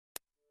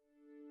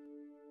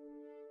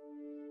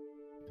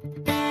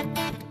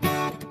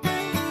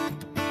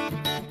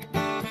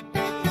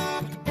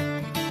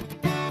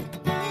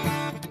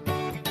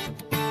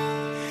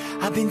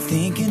I've been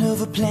thinking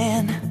of a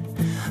plan,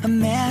 a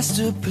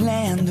master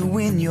plan to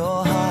win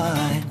your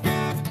heart.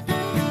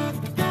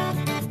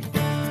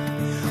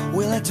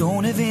 Well, I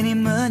don't have any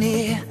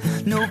money,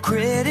 no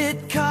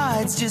credit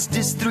cards, just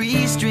this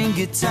 3-string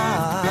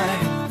guitar.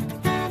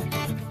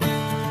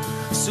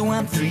 So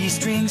I'm 3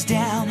 strings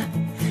down,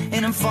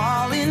 and I'm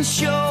falling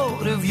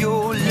short of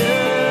your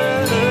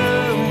love.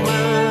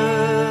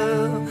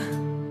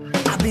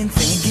 I've been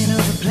thinking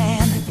of a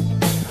plan,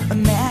 a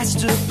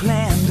master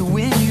plan to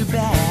win you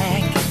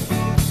back.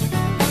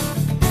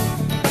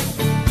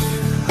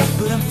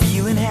 But I'm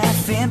feeling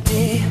half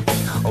empty,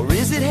 or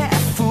is it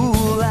half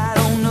full? I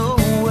don't know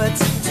what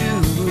to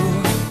do.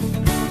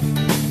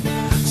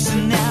 So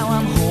now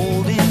I'm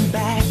holding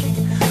back,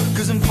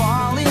 'cause I'm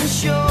falling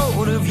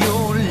short of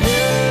your love.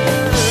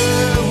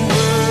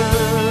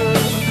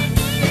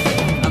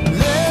 I'm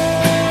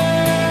learning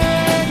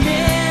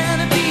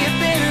to be a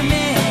better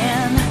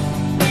man.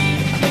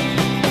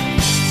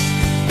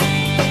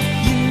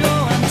 You know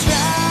I'm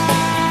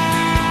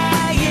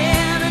trying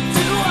to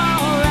do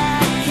all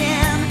I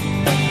can.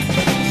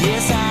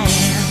 Yes, I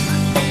am.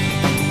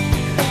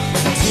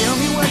 So tell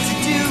me what to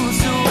do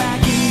so I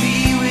can be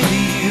with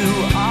you.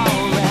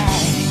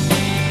 Alright,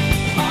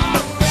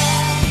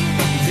 alright.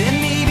 Then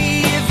maybe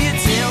if you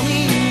tell me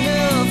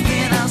enough,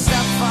 then I'll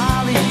stop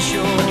falling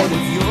short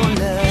of your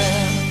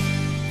love.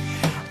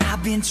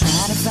 I've been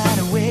trying to find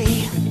a way,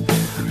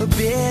 a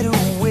better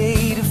way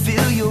to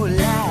fill your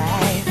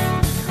life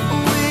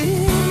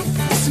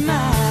with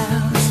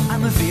smiles.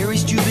 I'm a very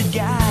stupid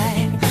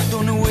guy,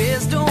 don't know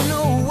where's, don't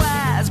know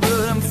why's,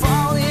 but I'm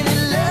falling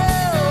in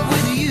love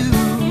with you.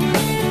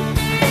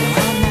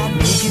 I'm not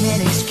making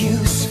an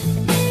excuse,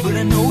 but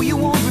I know you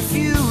won't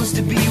refuse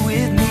to be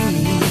with me.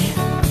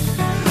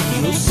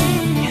 You'll see,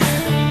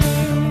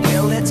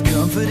 well, that's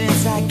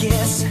confidence, I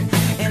guess,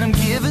 and I'm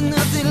giving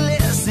nothing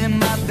less than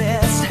my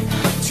best.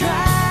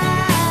 Try.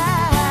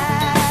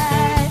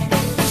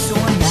 So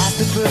I'm not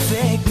the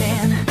perfect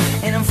man,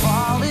 and I'm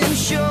falling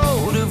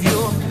short of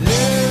your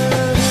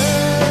love.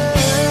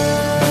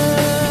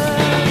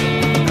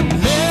 I'm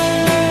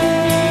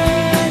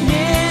learning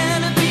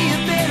to be a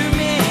better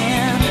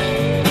man.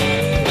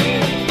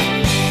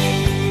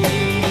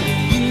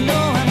 You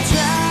know I'm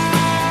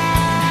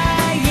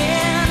trying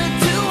to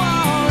do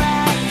all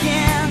I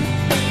can.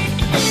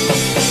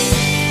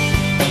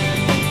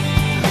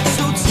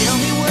 So tell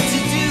me what to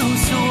do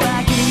so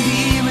I can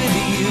be with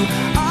you.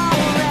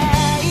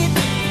 Alright,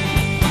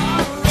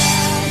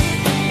 alright.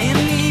 And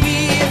maybe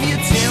if you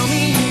tell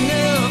me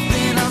enough,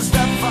 then I'll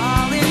stop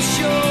falling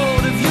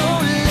short of your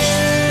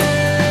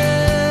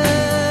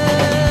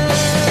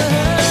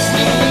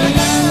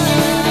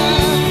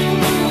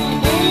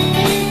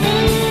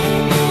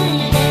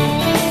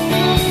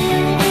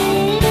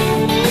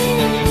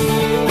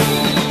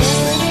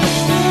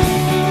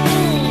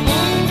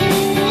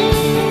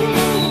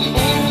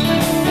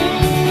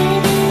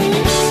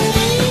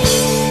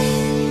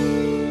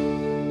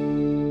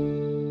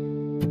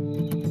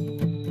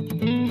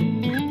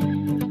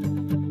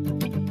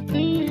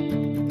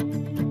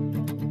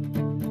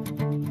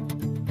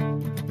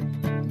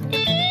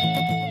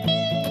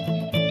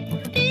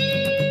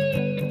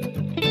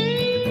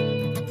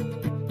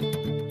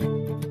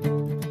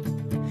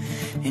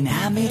And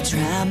I may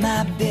try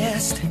my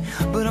best,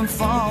 but I'm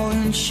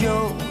falling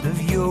short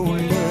of your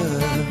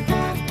love.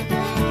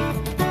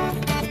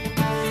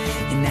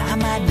 And I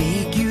might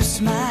make you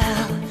smile,